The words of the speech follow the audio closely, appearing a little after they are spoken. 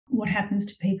what happens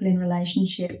to people in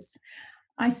relationships,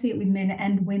 I see it with men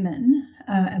and women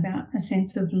about a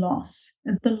sense of loss,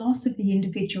 the loss of the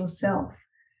individual self.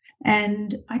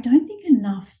 And I don't think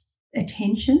enough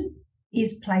attention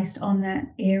is placed on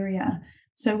that area.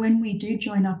 So when we do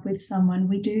join up with someone,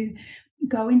 we do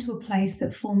go into a place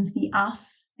that forms the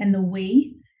us and the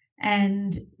we.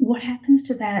 And what happens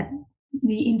to that,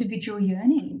 the individual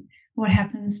yearning? What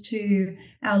happens to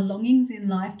our longings in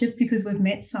life just because we've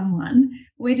met someone?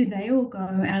 Where do they all go,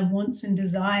 our wants and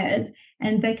desires?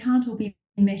 And they can't all be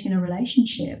met in a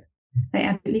relationship. They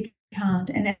absolutely can't.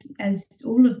 And as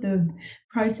all of the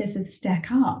processes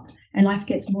stack up and life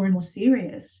gets more and more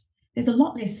serious, there's a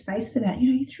lot less space for that. You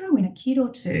know, you throw in a kid or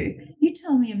two, you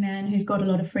tell me a man who's got a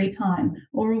lot of free time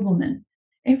or a woman,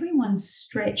 everyone's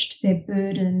stretched, they're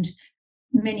burdened.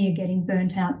 Many are getting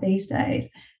burnt out these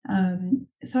days.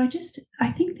 So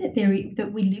I think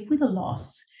that we live with a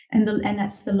loss, and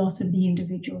that's the loss of the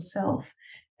individual self.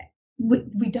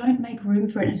 We don't make room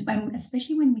for it,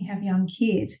 especially when we have young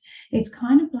kids. It's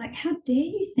kind of like, how dare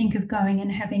you think of going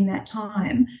and having that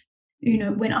time, you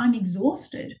know, when I'm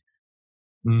exhausted?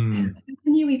 How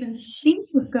can you even think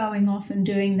of going off and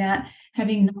doing that,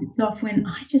 having nights off when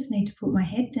I just need to put my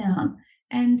head down?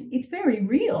 And it's very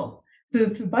real for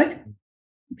both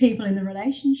people in the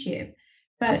relationship.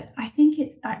 But I think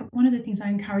one of the things I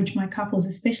encourage my couples,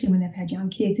 especially when they've had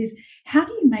young kids, is how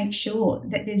do you make sure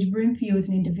that there's room for you as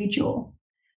an individual?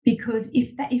 Because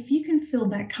if you can fill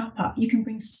that cup up, you can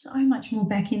bring so much more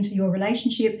back into your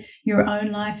relationship, your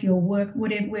own life, your work,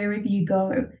 wherever you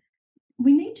go.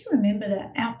 We need to remember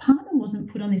that our partner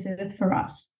wasn't put on this earth for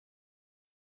us.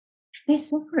 They're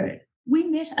separate. We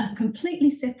met a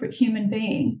completely separate human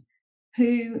being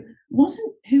who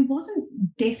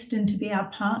wasn't destined to be our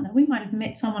partner. We might have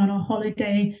met someone on a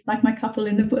holiday, like my couple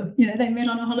in the book, you know, they met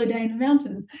on a holiday in the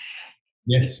mountains.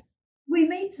 Yes. We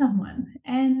meet someone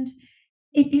and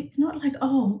it's not like,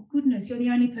 oh, goodness, you're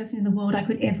the only person in the world I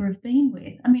could ever have been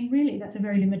with. I mean, really, that's a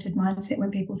very limited mindset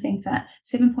when people think that.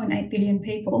 7.8 billion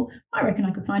people, I reckon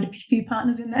I could find a few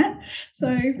partners in that.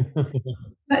 So,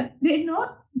 but they're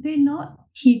not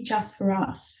here just for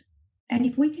us. And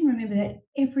if we can remember that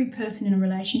every person in a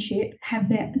relationship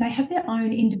they have their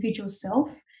own individual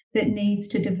self that needs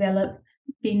to develop,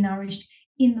 be nourished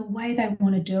in the way they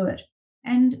want to do it.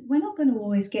 And we're not going to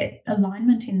always get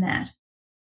alignment in that.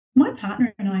 My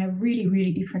partner and I are really,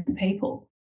 really different people.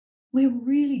 We're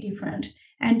really different.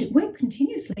 And we're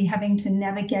continuously having to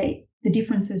navigate the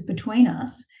differences between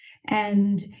us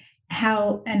and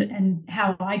how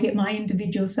I get my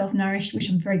individual self nourished, which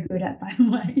I'm very good at, by the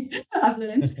way. I've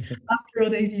learned after all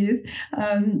these years.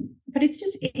 But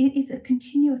it's a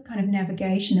continuous kind of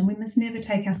navigation, and we must never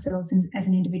take ourselves as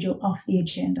an individual off the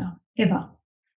agenda, ever.